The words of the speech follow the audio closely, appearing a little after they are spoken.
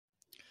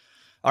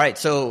All right,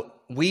 so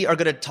we are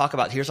going to talk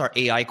about, here's our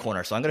AI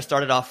corner. So I'm going to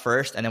start it off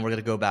first, and then we're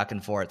going to go back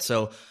and forth.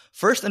 So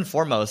first and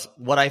foremost,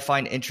 what I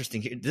find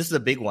interesting here, this is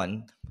a big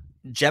one.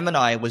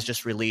 Gemini was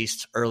just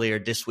released earlier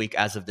this week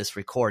as of this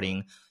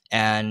recording.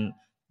 And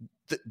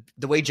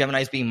the way Gemini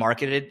is being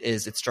marketed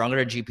is it's stronger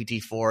than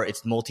GPT-4.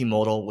 It's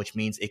multimodal, which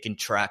means it can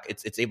track.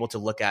 It's able to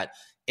look at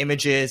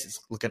images, it's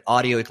look at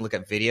audio, it can look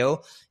at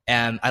video.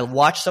 And I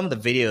watched some of the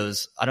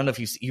videos. I don't know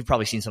if you've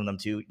probably seen some of them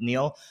too,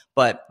 Neil.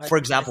 But for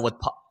example,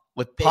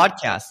 with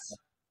podcasts,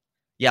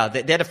 yeah,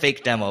 they had a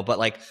fake demo, but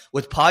like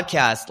with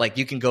podcasts, like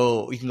you can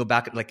go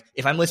back. Like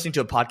if I'm listening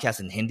to a podcast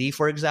in Hindi,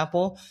 for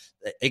example,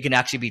 it can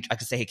actually be, I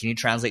can say, hey, can you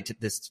translate to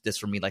this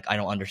for me? Like I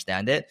don't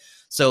understand it.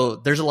 So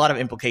there's a lot of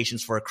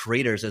implications for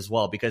creators as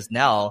well, because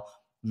now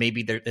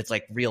maybe it's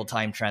like real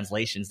time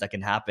translations that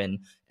can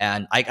happen.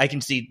 And I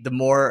can see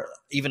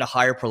even a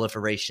higher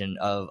proliferation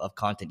of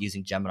content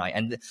using Gemini.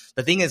 And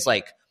the thing is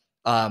like,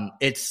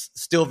 it's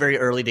still very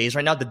early days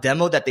right now. The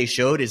demo that they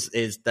showed is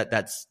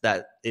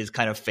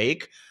kind of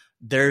fake.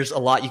 There's a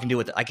lot you can do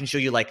with it. I can show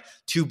you like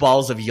 2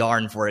 balls of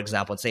yarn, for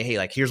example, and say, hey,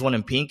 like here's one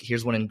in pink,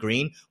 here's one in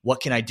green.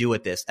 What can I do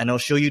with this? And I'll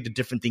show you the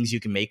different things you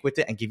can make with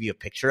it and give you a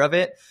picture of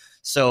it.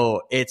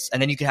 So and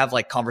then you can have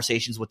like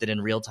conversations with it in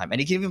real time. And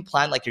you can even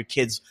plan like your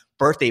kid's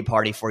birthday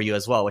party for you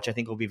as well, which I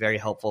think will be very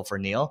helpful for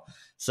Neil.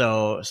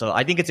 So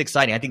I think it's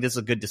exciting. I think this is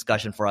a good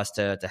discussion for us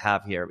to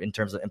have here in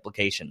terms of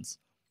implications.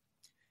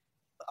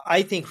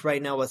 I think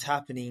right now what's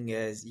happening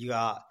is you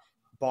got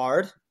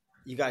Bard,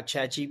 you got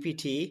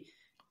ChatGPT,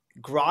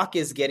 Grok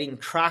is getting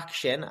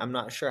traction. I'm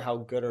not sure how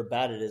good or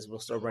bad it is. We'll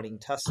start running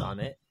tests on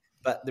it.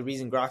 But the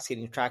reason Grok's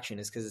getting traction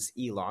is because it's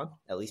Elon.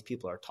 At least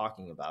people are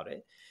talking about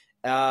it.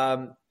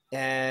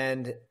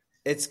 And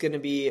it's going to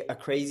be a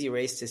crazy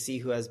race to see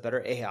who has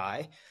better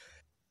AI.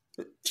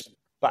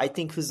 But I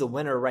think who's the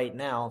winner right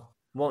now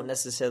won't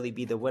necessarily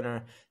be the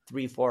winner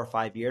 3, 4, or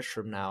 5 years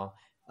from now,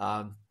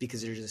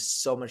 because there's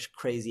just so much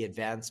crazy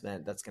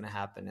advancement that's going to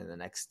happen in the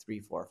next 3,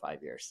 4, or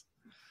 5 years.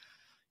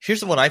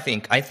 Here's what I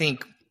think. I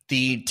think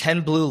the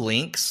 10 blue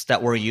links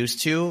that we've been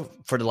used to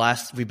for the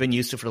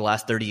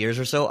last 30 years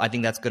or so, I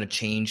think that's going to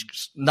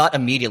change. Not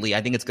immediately.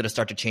 I think it's going to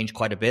start to change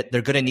quite a bit.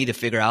 They're going to need to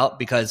figure out,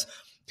 because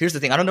here's the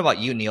thing. I don't know about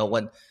you, Neil.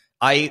 When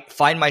I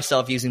find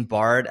myself using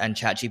Bard and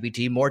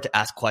ChatGPT more to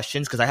ask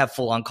questions, because I have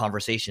full on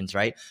conversations,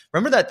 right?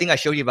 Remember that thing I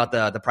showed you about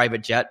the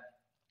private jet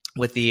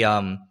with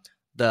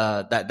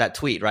that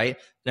tweet, right?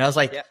 And I was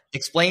like,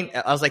 explain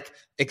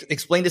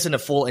this in a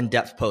full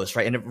in-depth post,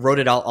 right? And it wrote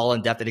it out all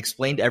in depth. It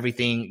explained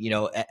everything,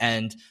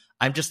 and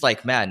I'm just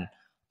like, man,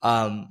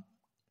 I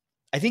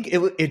think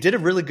it did a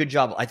really good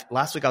job.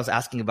 Last week I was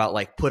asking about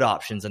like put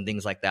options and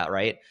things like that,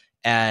 right?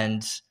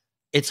 And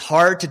it's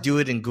hard to do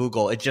it in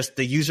Google. It just,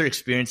 the user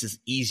experience is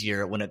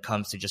easier when it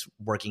comes to just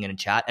working in a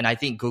chat. And I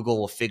think Google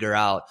will figure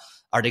out,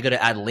 are they going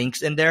to add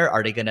links in there?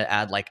 Are they going to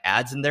add like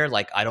ads in there?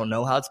 Like, I don't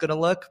know how it's going to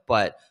look,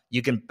 but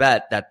you can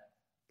bet that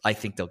I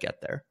think they'll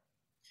get there.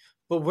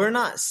 But we're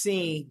not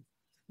seeing,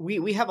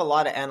 we have a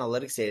lot of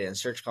analytics data and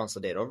Search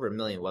Console data, over 1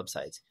 million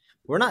websites.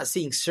 We're not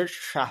seeing search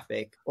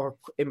traffic or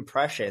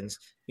impressions,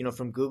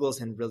 from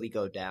Google's and really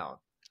go down.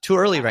 Too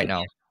early right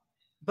now.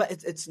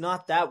 But it's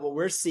not that. What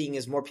we're seeing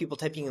is more people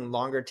typing in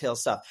longer tail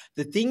stuff.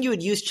 The thing you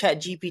would use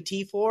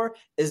ChatGPT for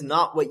is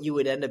not what you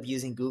would end up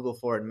using Google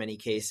for in many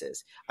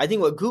cases. I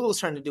think what Google's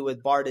trying to do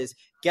with Bard is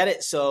get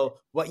it so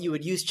what you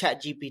would use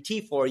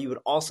ChatGPT for, you would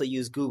also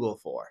use Google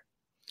for.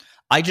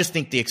 I just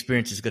think the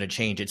experience is going to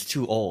change. It's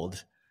too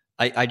old.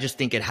 I just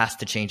think it has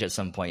to change at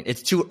some point.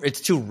 It's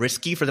too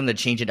risky for them to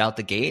change it out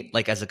the gate,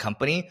 like as a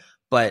company,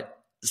 but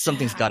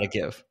something's got to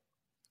give.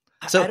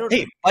 So,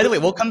 hey, by the way,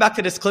 we'll come back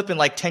to this clip in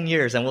like 10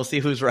 years and we'll see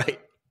who's right.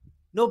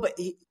 No, but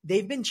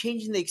they've been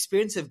changing the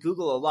experience of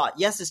Google a lot.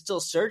 Yes, it's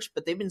still search,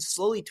 but they've been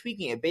slowly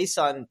tweaking it based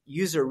on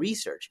user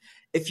research.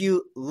 If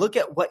you look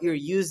at what you're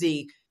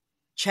using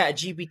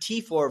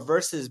ChatGPT for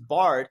versus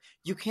Bard,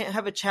 you can't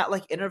have a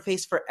chat-like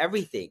interface for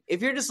everything.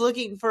 If you're just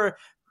looking for,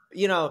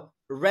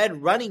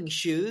 red running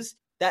shoes,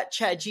 that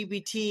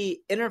ChatGPT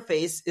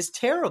interface is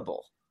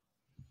terrible.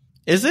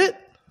 Is it?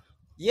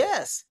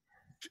 Yes.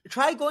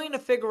 Try going to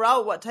figure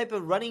out what type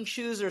of running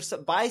shoes or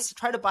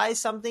try to buy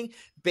something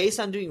based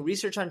on doing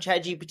research on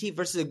ChatGPT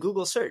versus a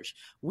Google search.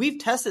 We've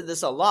tested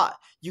this a lot.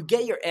 You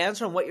get your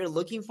answer on what you're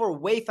looking for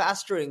way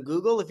faster in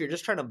Google if you're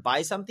just trying to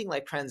buy something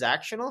like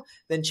transactional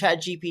than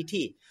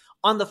ChatGPT.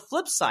 On the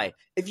flip side,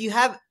 if you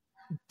have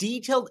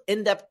detailed,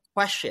 in-depth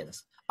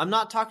questions, I'm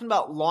not talking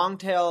about long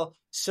tail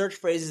search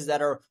phrases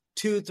that are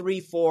 2, 3,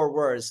 4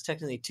 words.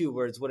 Technically 2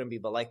 words wouldn't be,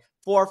 but like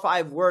 4 or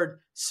 5 word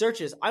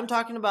searches. I'm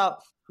talking about,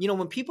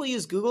 when people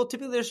use Google,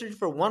 typically they're searching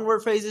for 1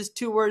 word phrases,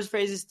 2 words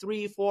phrases,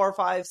 3, 4,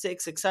 5,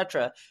 6,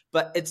 etc.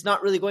 But it's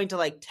not really going to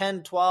like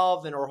 10,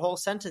 12 or whole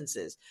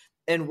sentences.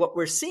 And what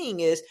we're seeing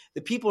is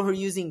the people who are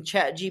using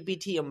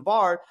ChatGPT and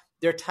Bard,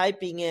 they're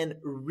typing in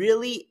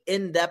really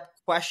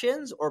in-depth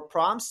questions or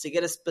prompts to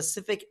get a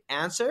specific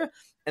answer.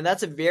 And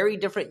that's a very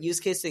different use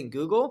case than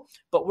Google.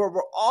 But what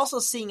we're also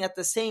seeing at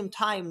the same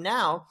time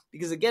now,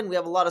 because again, we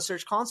have a lot of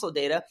Search Console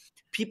data,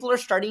 people are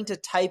starting to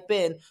type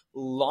in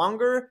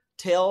longer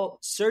tail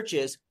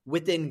searches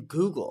within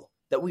Google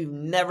that we've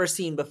never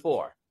seen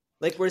before.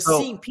 Like we're So-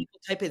 seeing people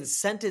type in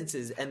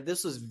sentences, and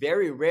this was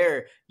very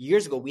rare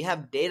years ago. We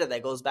have data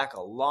that goes back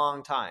a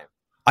long time.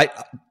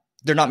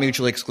 They're not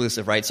mutually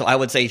exclusive, right? So I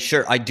would say,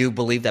 sure, I do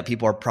believe that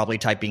people are probably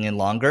typing in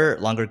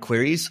longer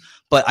queries,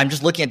 but I'm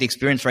just looking at the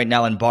experience right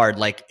now in Bard.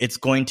 Like it's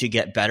going to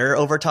get better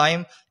over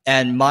time.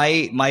 And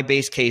my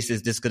base case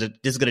is this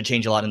is gonna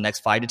change a lot in the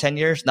next 5 to 10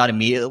 years, not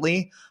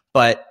immediately,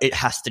 but it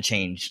has to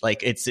change.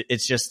 Like it's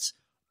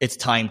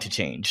time to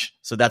change.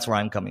 So that's where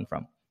I'm coming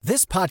from.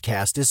 This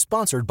podcast is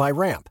sponsored by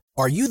Ramp.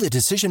 Are you the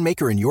decision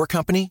maker in your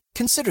company?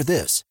 Consider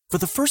this. For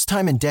the first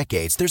time in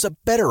decades, there's a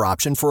better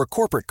option for a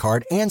corporate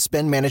card and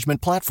spend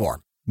management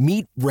platform.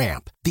 Meet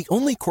Ramp, the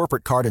only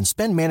corporate card and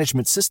spend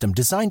management system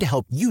designed to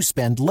help you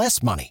spend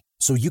less money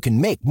so you can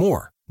make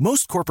more.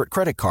 Most corporate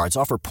credit cards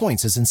offer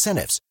points as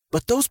incentives,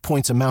 but those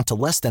points amount to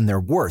less than their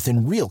worth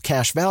in real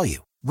cash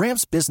value.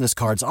 Ramp's business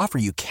cards offer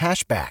you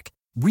cash back,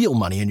 real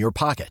money in your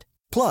pocket.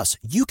 Plus,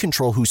 you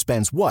control who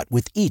spends what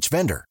with each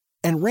vendor.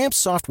 And Ramp's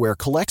software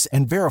collects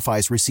and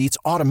verifies receipts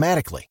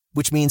automatically,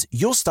 which means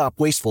you'll stop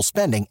wasteful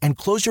spending and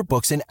close your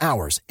books in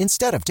hours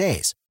instead of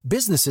days.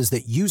 Businesses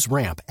that use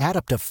Ramp add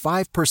up to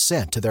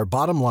 5% to their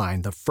bottom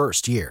line the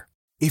first year.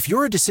 If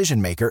you're a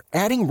decision maker,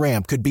 adding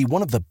Ramp could be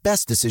one of the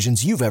best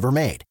decisions you've ever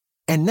made.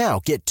 And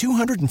now get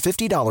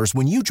 $250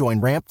 when you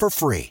join Ramp for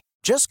free.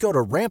 Just go to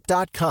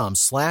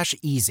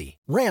ramp.com/easy.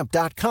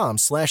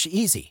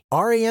 Ramp.com/easy.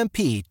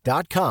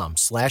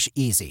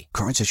 RAMP.com/easy.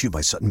 Cards issued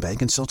by Sutton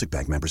Bank and Celtic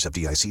Bank, members of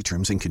FDIC.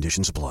 Terms and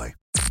conditions apply.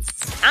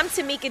 I'm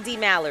Tamika D.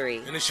 Mallory.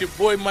 And it's your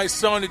boy, my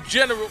son, the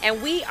General.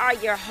 And we are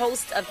your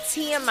hosts of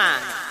TMI.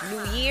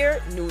 New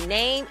year, new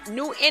name,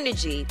 new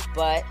energy,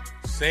 but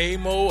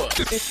Same old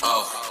us.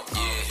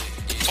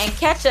 And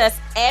catch us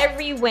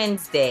every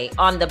Wednesday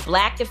on the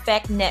Black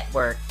Effect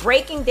Network,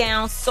 breaking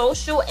down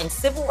social and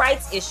civil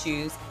rights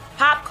issues,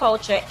 pop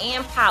culture,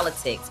 and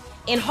politics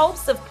in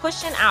hopes of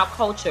pushing our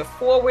culture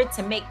forward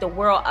to make the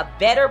world a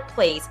better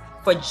place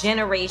for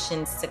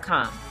generations to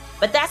come.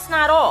 But that's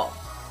not all.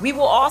 We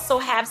will also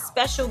have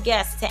special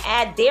guests to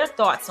add their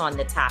thoughts on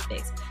the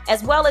topics,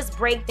 as well as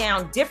break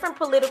down different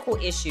political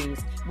issues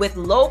with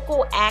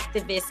local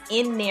activists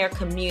in their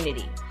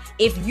community.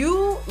 If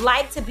you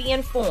like to be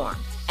informed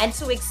and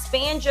to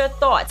expand your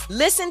thoughts,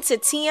 listen to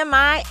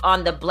TMI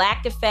on the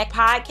Black Effect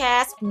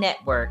Podcast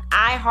Network,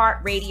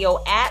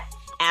 iHeartRadio app,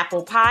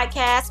 Apple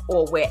Podcasts,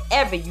 or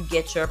wherever you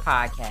get your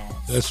podcasts.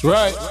 That's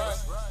right.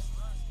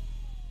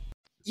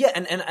 Yeah,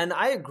 and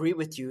I agree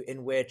with you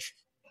in which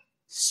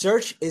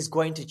search is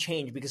going to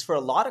change, because for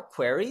a lot of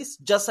queries,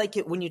 just like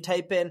when you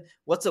type in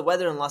what's the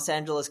weather in Los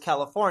Angeles,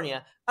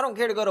 California, I don't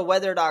care to go to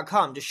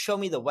weather.com, just show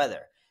me the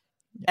weather.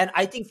 And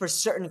I think for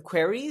certain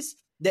queries,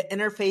 the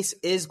interface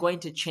is going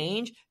to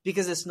change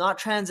because it's not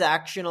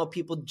transactional.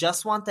 People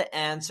just want the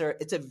answer.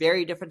 It's a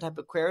very different type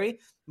of query.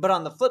 But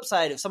on the flip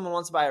side, if someone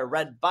wants to buy a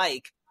red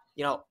bike,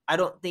 I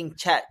don't think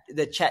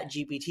the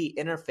ChatGPT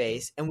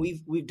interface, and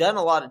we've done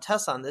a lot of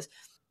tests on this,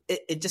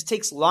 it just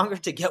takes longer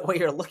to get what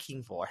you're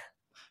looking for.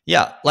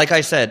 Yeah, like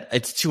I said,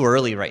 it's too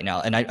early right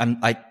now, and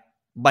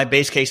my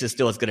base case is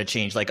still it's going to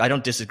change. Like I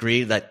don't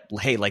disagree that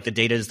hey, like the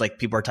data is like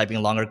people are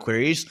typing longer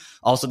queries.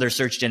 Also, their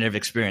search generative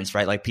experience,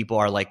 right? Like people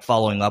are like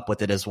following up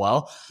with it as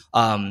well.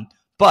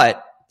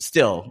 But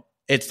still,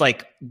 it's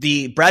like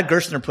the Brad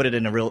Gerstner put it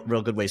in a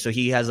real good way. So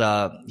he has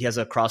a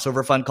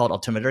crossover fund called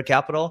Altimeter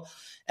Capital.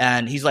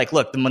 And he's like,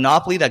 look, the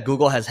monopoly that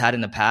Google has had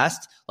in the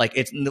past, like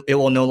it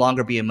will no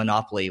longer be a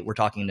monopoly. We're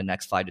talking in the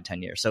next 5 to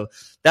 10 years. So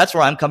that's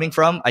where I'm coming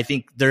from. I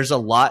think there's a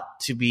lot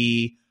to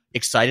be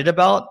excited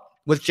about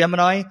with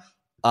Gemini.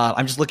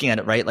 I'm just looking at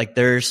it, right? Like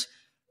there's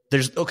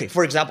okay.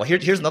 For example,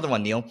 here's another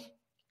one, Neil.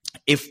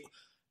 If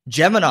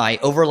Gemini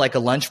over like a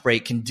lunch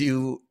break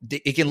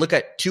it can look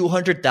at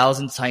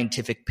 200,000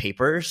 scientific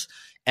papers,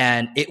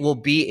 and it will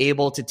be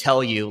able to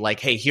tell you like,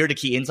 hey, here are the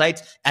key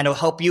insights, and it'll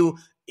help you.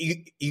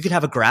 You can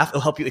have a graph. It'll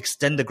help you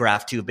extend the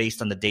graph too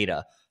based on the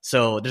data.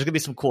 So there's gonna be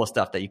some cool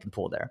stuff that you can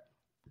pull there.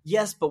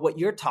 Yes, but what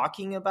you're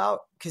talking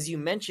about, because you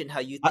mentioned how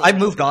you think I've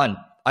moved on.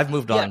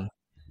 on.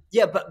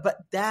 Yeah, but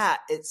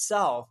that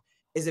itself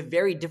is a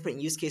very different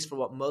use case for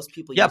what most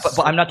people Yeah, use.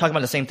 but I'm not talking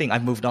about the same thing.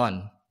 I've moved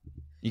on.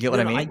 You get what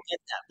I mean? I get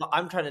that. But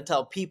I'm trying to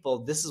tell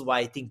people this is why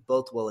I think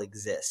both will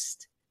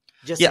exist,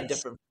 just Yes. in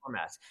different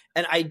formats.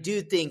 And I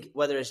do think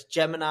whether it's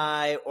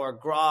Gemini or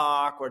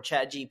Grok or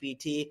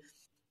ChatGPT,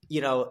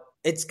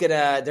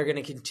 they're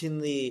gonna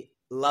continually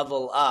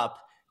level up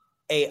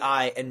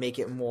AI and make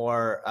it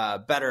more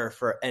better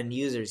for end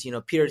users.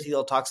 Peter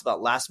Thiel talks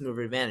about last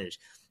mover advantage.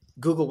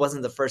 Google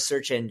wasn't the first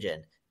search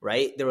engine,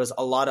 right? There was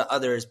a lot of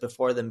others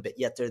before them, but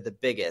yet they're the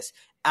biggest.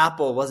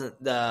 Apple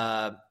wasn't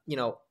the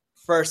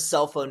first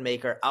cell phone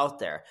maker out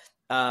there.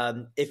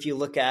 If you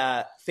look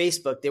at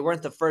Facebook, they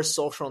weren't the first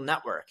social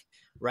network,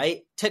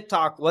 right?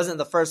 TikTok wasn't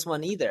the first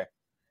one either.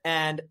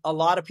 And a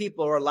lot of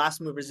people are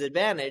last movers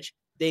advantage.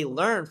 They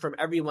learn from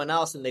everyone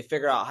else and they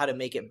figure out how to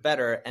make it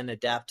better and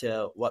adapt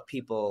to what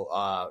people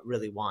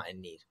really want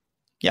and need.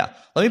 Yeah,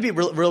 let me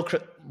be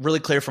really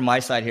clear from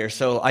my side here.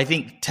 So I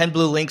think 10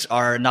 blue links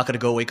are not going to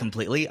go away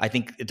completely. I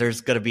think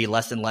there's going to be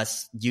less and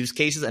less use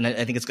cases, and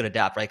I think it's going to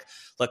adapt. Like,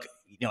 look,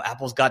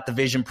 Apple's got the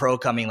Vision Pro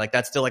coming. Like,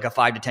 that's still like a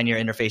 5 to 10 year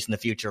interface in the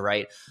future,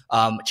 right?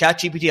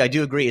 ChatGPT, I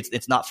do agree,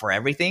 it's not for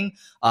everything,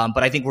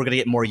 but I think we're going to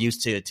get more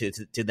used to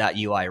that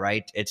UI,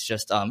 right? It's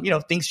just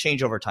things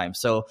change over time.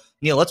 So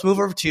Neil, let's move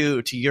over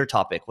to your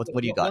topic. What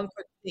do you got? One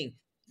quick thing.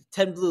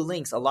 10 blue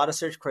links. A lot of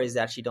search queries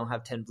actually don't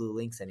have 10 blue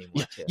links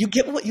anymore. Too. You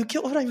get what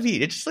I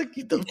mean. It's just like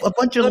a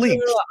bunch of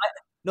links.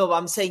 No, but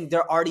I'm saying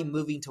they're already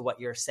moving to what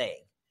you're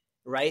saying,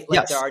 right?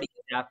 Like they're already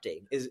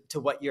adapting to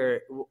what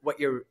you're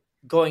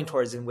going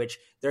towards, in which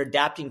they're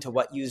adapting to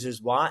what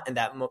users want, and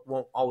that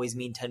won't always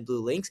mean 10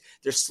 blue links.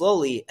 They're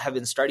slowly have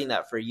been starting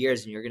that for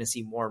years, and you're going to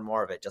see more and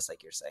more of it, just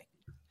like you're saying.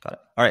 Got it.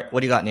 All right,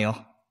 what do you got,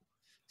 Neil?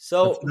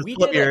 So we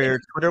did your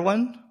Twitter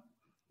one.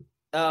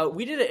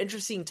 We did an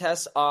interesting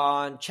test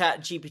on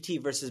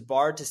ChatGPT versus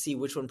Bard to see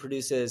which one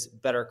produces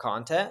better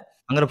content.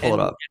 I'm going to pull it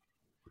up.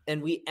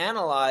 And we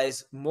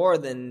analyzed more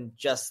than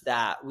just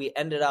that. We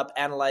ended up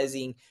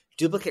analyzing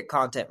duplicate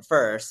content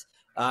first,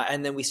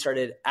 and then we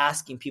started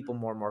asking people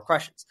more and more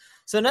questions.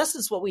 So in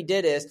essence, what we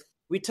did is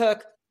we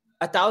took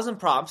 1,000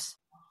 prompts,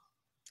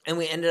 and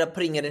we ended up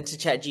putting it into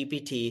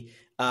ChatGPT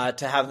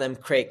to have them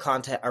create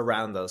content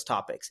around those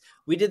topics.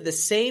 We did the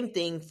same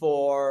thing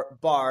for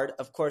Bard.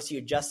 Of course, you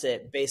adjust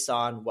it based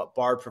on what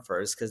Bard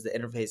prefers, because the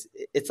interface,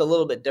 it's a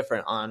little bit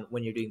different on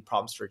when you're doing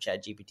prompts for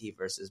ChatGPT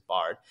versus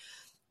Bard.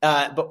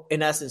 But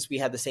in essence, we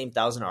had the same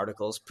 1,000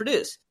 articles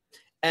produced.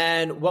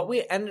 And what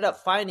we ended up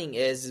finding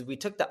is we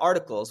took the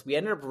articles, we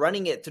ended up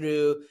running it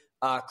through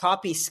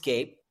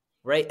Copyscape,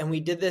 right? And we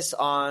did this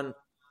on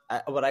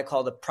what I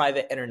call the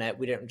private internet.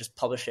 We didn't just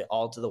publish it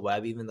all to the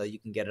web, even though you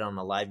can get it on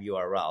a live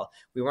URL.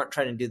 We weren't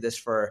trying to do this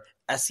for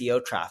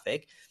SEO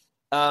traffic.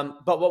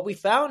 But what we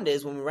found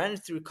is when we ran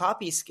it through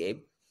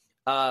Copyscape,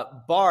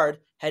 Bard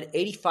had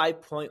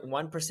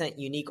 85.1%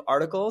 unique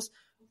articles.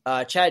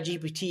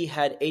 ChatGPT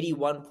had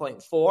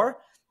 81.4%.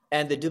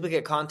 And the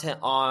duplicate content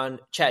on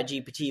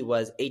ChatGPT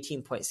was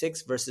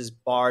 18.6% versus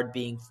Bard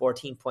being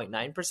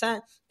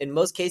 14.9%. In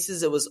most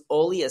cases, it was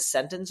only a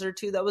sentence or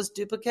two that was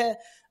duplicate.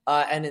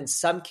 And in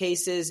some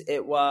cases,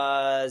 it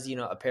was,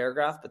 a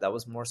paragraph, but that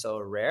was more so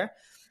rare.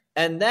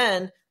 And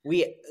then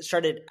we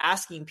started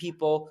asking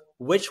people,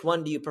 which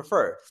one do you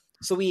prefer?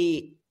 So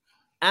we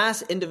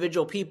asked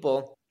individual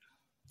people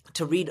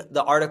to read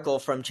the article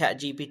from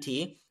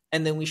ChatGPT,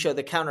 and then we show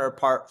the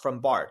counterpart from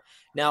Bard.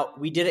 Now,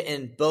 we did it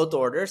in both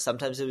orders.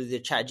 Sometimes it was the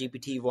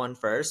ChatGPT one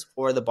first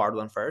or the Bard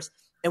one first.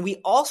 And we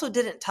also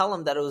didn't tell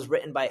them that it was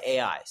written by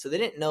AI. So they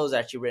didn't know it was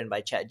actually written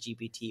by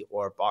ChatGPT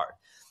or Bard.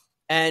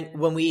 And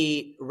when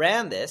we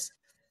ran this,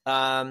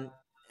 Bard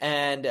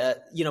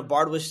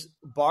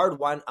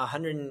won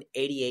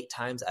 188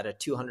 times out of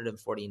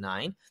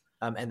 249.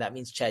 And that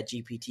means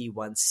ChatGPT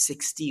won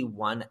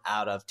 61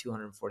 out of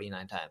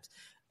 249 times.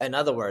 In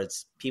other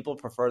words, people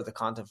prefer the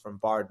content from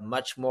Bard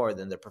much more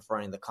than they're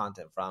preferring the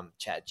content from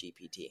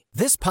ChatGPT.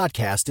 This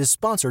podcast is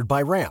sponsored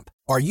by Ramp.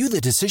 Are you the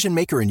decision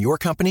maker in your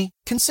company?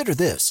 Consider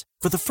this.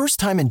 For the first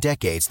time in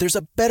decades, there's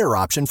a better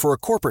option for a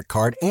corporate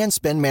card and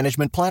spend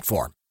management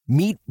platform.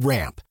 Meet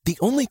Ramp, the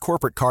only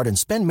corporate card and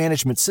spend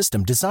management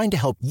system designed to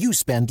help you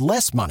spend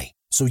less money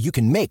so you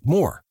can make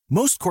more.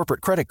 Most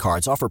corporate credit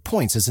cards offer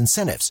points as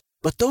incentives,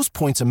 but those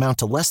points amount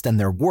to less than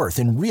their worth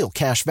in real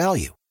cash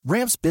value.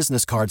 Ramp's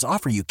business cards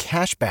offer you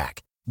cash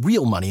back,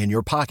 real money in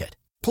your pocket.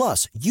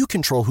 Plus, you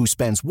control who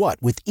spends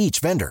what with each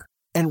vendor.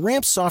 And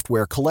Ramp's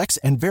software collects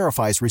and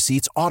verifies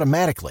receipts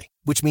automatically,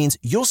 which means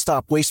you'll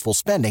stop wasteful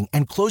spending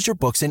and close your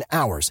books in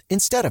hours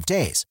instead of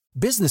days.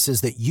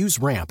 Businesses that use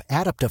Ramp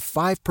add up to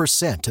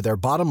 5% to their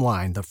bottom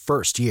line the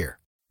first year.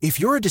 If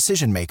you're a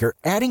decision maker,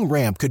 adding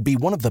Ramp could be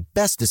one of the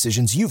best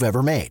decisions you've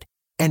ever made.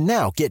 And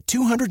now get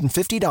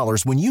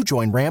 $250 when you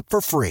join Ramp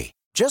for free.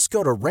 Just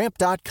go to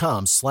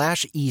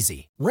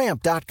ramp.com/easy.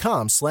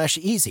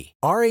 Ramp.com/easy.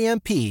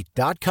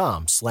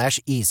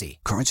 RAMP.com/easy.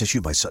 Cards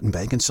issued by Sutton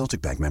Bank and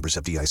Celtic Bank, members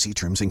of FDIC.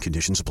 Terms and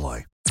conditions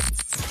apply.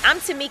 I'm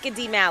Tamika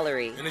D.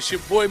 Mallory. And it's your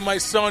boy, my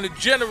son, the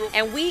General.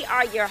 And we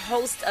are your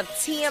hosts of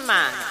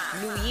TMI.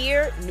 New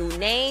year, new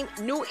name,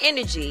 new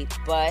energy,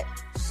 but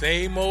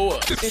Same old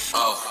us.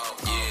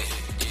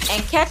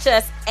 And catch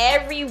us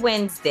every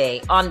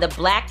Wednesday on the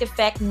Black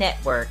Effect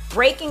Network,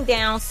 breaking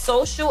down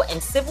social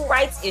and civil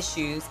rights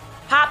issues,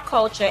 pop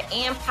culture,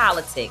 and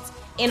politics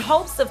in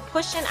hopes of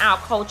pushing our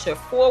culture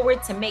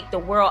forward to make the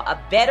world a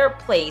better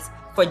place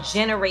for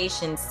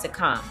generations to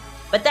come.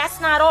 But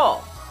that's not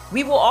all.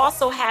 We will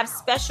also have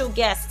special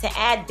guests to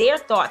add their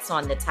thoughts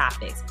on the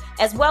topics,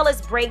 as well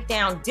as break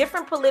down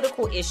different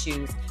political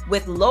issues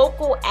with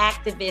local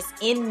activists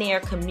in their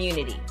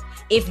community.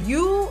 If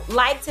you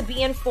like to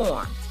be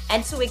informed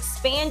and to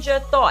expand your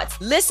thoughts,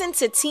 listen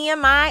to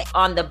TMI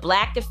on the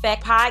Black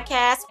Effect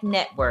Podcast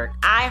Network,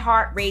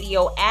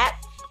 iHeartRadio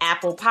app,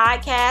 Apple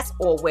Podcasts,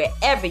 or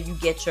wherever you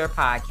get your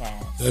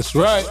podcasts. That's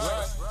right.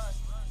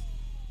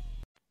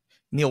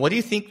 Neil, what do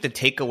you think the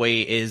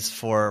takeaway is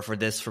for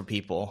this for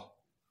people?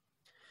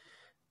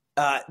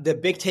 The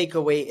big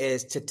takeaway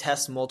is to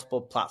test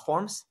multiple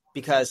platforms,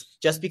 because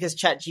just because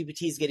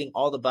ChatGPT is getting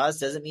all the buzz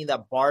doesn't mean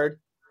that Bard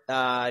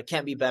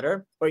can't be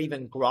better, or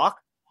even Grok.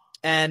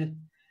 And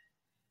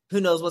who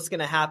knows what's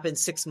going to happen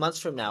 6 months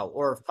from now,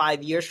 or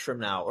 5 years from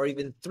now, or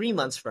even 3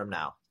 months from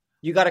now.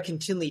 You got to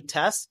continually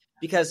test,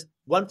 because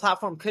one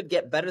platform could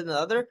get better than the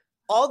other.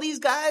 All these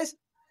guys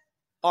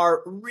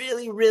are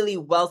really, really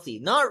wealthy,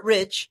 not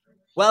rich,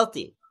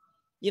 wealthy.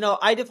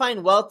 I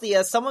define wealthy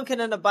as someone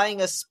can end up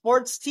buying a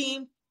sports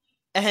team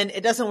and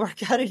it doesn't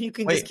work out, and you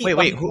can just keep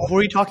wait. Who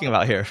are you talking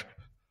about here?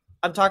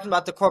 I'm talking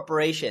about the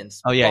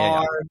corporations. Oh, yeah,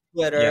 Bard,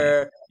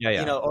 Twitter,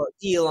 Yeah. or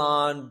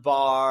Elon,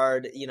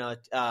 Bard,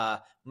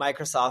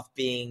 Microsoft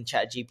being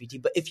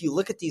ChatGPT. But if you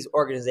look at these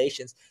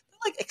organizations,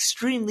 they're like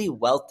extremely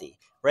wealthy,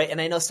 right? And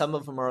I know some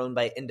of them are owned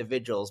by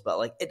individuals, but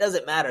like it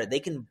doesn't matter. They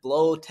can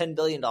blow $10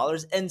 billion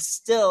and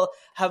still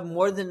have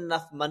more than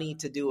enough money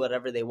to do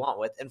whatever they want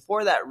with. And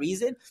for that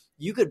reason,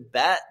 you could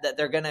bet that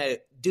they're going to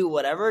do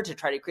whatever to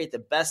try to create the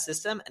best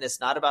system. And it's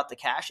not about the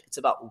cash. It's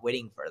about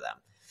winning for them.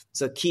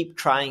 So keep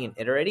trying and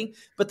iterating.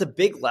 But the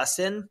big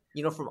lesson,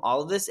 from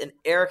all of this, and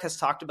Eric has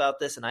talked about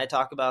this and I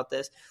talk about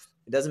this,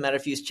 it doesn't matter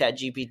if you use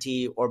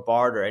ChatGPT or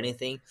Bard or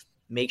anything,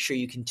 make sure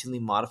you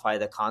continually modify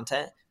the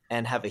content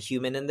and have a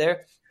human in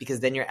there, because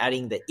then you're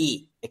adding the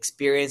E,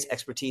 experience,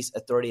 expertise,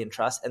 authority, and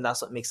trust. And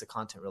that's what makes the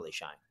content really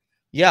shine.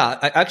 Yeah,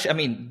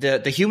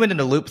 the human in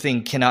the loop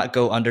thing cannot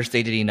go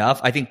understated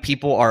enough. I think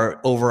people are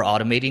over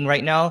automating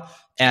right now,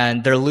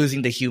 and they're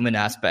losing the human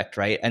aspect,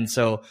 right? And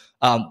so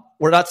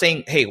we're not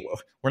saying, hey,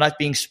 we're not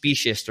being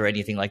specious or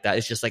anything like that.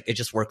 It's just like it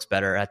just works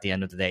better at the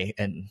end of the day,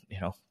 and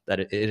that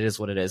it is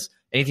what it is.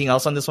 Anything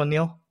else on this one,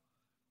 Neil?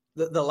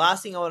 The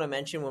last thing I want to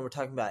mention when we're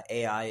talking about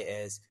AI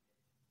is,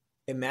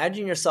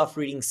 imagine yourself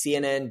reading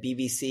CNN,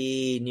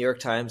 BBC, New York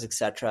Times,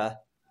 etc.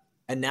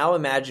 And now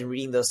imagine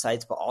reading those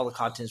sites, but all the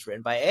content is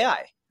written by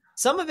AI.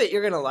 Some of it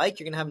you're going to like,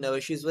 you're going to have no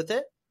issues with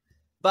it.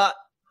 But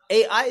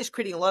AI is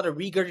creating a lot of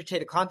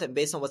regurgitated content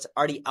based on what's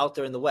already out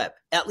there in the web,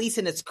 at least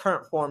in its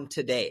current form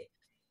today.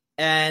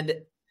 And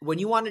when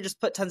you want to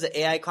just put tons of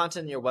AI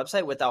content on your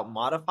website without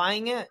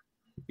modifying it,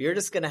 you're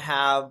just going to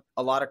have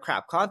a lot of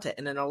crap content.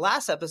 And in our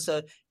last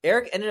episode,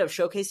 Eric ended up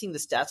showcasing the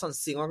stats on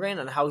Single Grain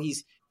on how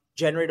he's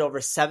generated over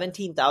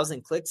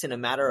 17,000 clicks in a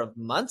matter of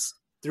months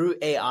through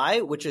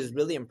AI, which is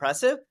really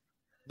impressive.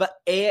 But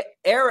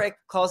Eric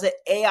calls it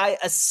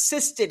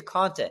AI-assisted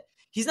content.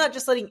 He's not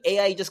just letting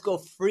AI just go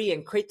free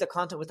and create the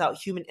content without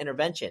human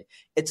intervention.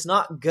 It's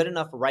not good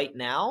enough right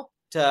now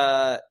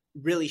to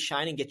really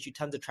shine and get you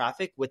tons of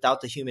traffic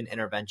without the human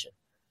intervention.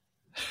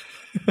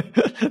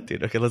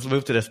 Dude, okay, let's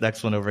move to this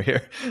next one over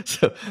here.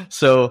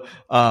 So,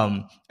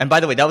 and by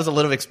the way, that was a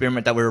little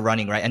experiment that we were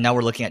running, right? And now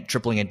we're looking at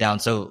tripling it down.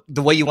 So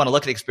the way you want to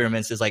look at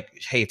experiments is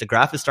like, hey, if the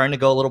graph is starting to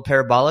go a little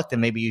parabolic,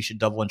 then maybe you should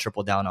double and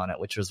triple down on it,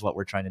 which is what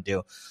we're trying to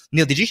do.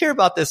 Neil, did you hear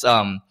about this,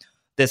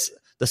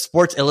 the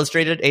Sports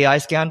Illustrated AI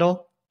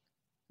scandal?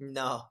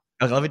 No.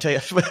 Okay, let me tell you,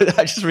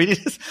 I just read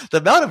this. The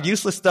amount of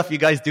useless stuff you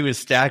guys do is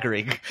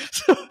staggering.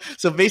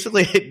 So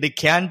basically, they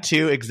canned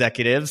two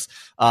executives.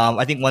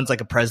 I think one's like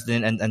a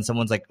president and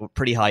someone's like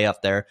pretty high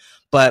up there.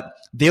 But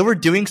they were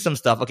doing some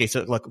stuff. Okay,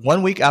 so look,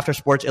 1 week after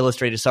Sports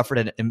Illustrated suffered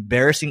an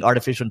embarrassing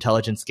artificial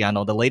intelligence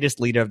scandal, the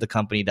latest leader of the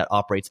company that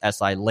operates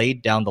SI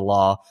laid down the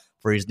law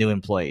for his new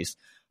employees.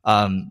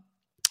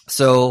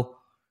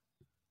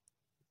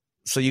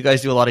 So you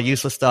guys do a lot of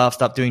useless stuff.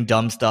 Stop doing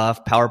dumb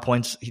stuff.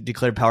 PowerPoints, he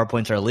declared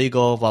PowerPoints are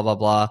illegal, blah, blah,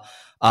 blah.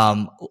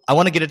 I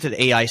want to get into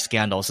the AI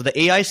scandal. So the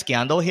AI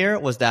scandal here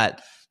was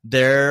that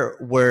there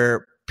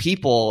were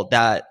people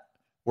that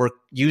were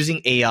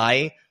using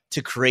AI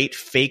to create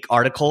fake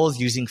articles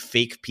using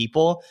fake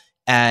people.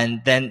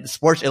 And then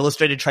Sports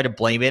Illustrated tried to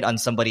blame it on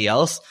somebody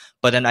else.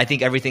 But then I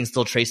think everything's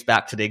still traced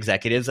back to the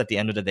executives at the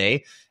end of the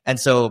day. And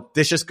so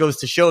this just goes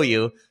to show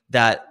you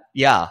that,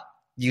 yeah,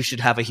 you should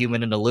have a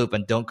human in the loop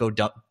and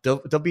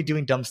don't be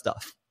doing dumb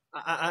stuff.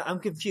 I'm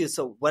confused.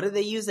 So what did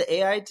they use the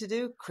AI to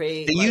do?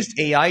 They used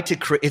AI to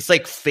create, it's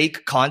like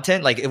fake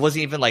content. Like it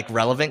wasn't even like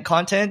relevant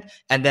content.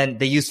 And then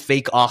they used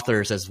fake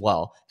authors as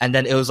well. And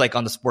then it was like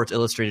on the Sports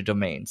Illustrated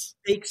domains.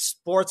 Fake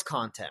sports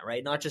content,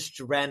 right? Not just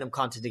random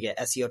content to get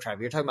SEO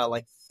traffic. You're talking about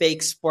like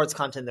fake sports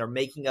content. They're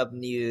making up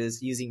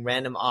news using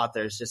random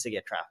authors just to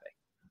get traffic.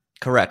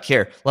 Correct.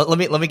 Here, let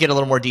me get a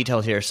little more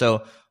detail here. So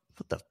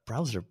what, the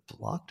browser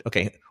blocked?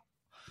 Okay.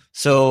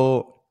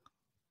 So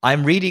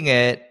I'm reading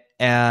it,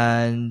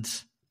 and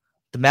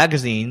the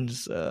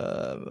magazines. That's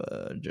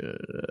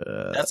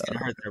gonna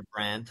hurt their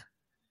brand.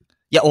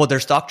 Yeah. Oh, their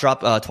stock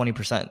dropped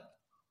 20%.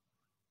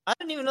 I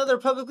didn't even know they're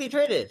publicly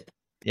traded.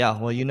 Yeah.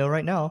 Well, you know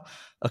right now.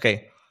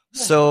 Okay.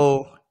 Yeah.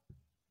 So,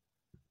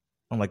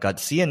 oh my God,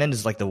 CNN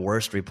is like the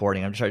worst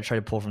reporting. I'm trying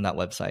to pull from that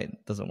website.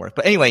 It doesn't work.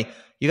 But anyway,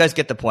 you guys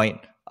get the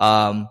point.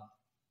 No,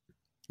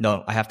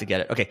 I have to get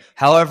it. Okay.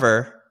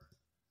 However,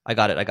 I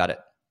got it.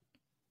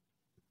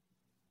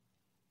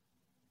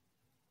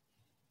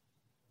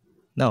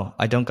 No,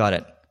 I don't got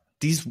it.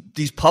 This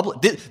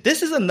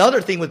is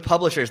another thing with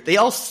publishers. They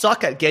all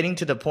suck at getting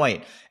to the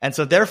point. And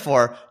so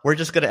therefore, we're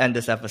just going to end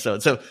this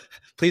episode. So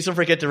please don't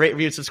forget to rate,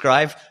 review, and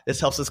subscribe.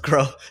 This helps us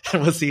grow,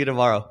 and we'll see you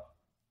tomorrow.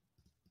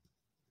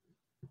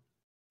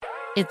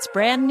 It's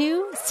brand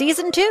new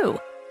season 2.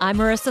 I'm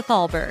Marissa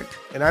Thalberg.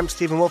 And I'm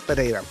Stephen Wolf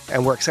Bedeta,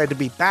 and we're excited to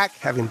be back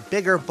having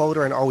bigger,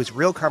 bolder, and always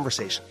real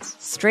conversations.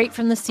 Straight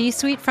from the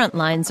C-suite front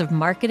lines of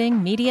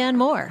marketing, media, and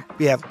more.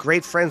 We have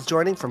great friends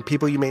joining from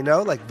people you may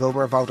know, like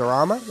Vilmer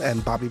Valderrama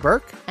and Bobby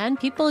Burke. And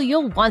people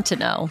you'll want to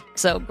know.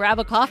 So grab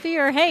a coffee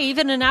or, hey,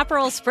 even an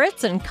Aperol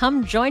Spritz and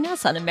come join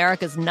us on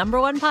America's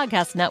 #1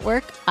 podcast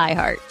network,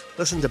 iHeart.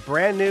 Listen to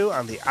Brand New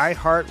on the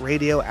iHeart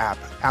Radio app,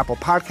 Apple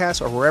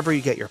Podcasts, or wherever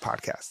you get your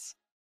podcasts.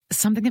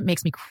 Something that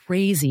makes me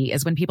crazy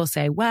is when people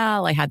say,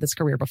 well, I had this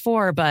career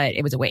before, but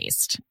it was a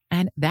waste.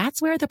 And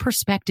that's where the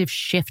perspective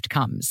shift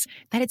comes,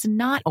 that it's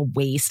not a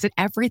waste, that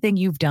everything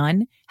you've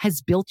done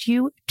has built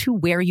you to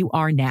where you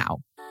are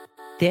now.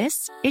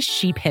 This is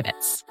She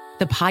Pivots,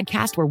 the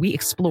podcast where we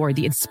explore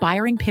the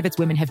inspiring pivots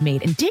women have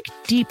made and dig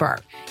deeper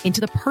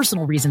into the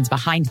personal reasons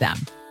behind them.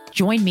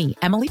 Join me,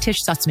 Emily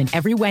Tish Sussman,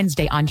 every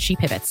Wednesday on She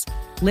Pivots.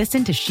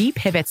 Listen to She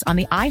Pivots on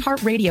the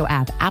iHeartRadio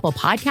app, Apple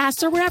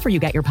Podcasts, or wherever you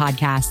get your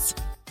podcasts.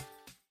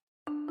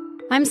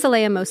 I'm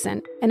Saleha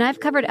Mohsen, and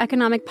I've covered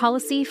economic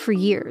policy for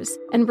years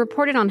and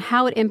reported on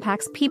how it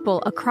impacts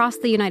people across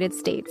the United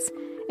States.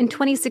 In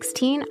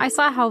 2016, I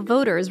saw how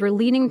voters were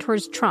leaning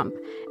towards Trump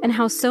and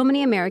how so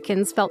many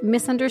Americans felt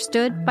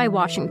misunderstood by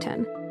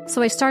Washington.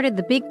 So I started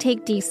The Big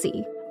Take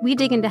DC. We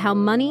dig into how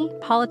money,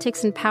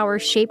 politics, and power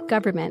shape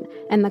government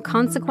and the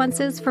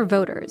consequences for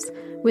voters.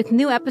 With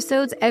new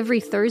episodes every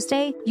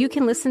Thursday, you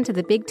can listen to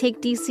The Big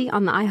Take DC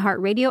on the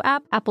iHeartRadio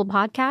app, Apple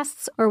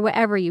Podcasts, or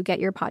wherever you get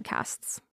your podcasts.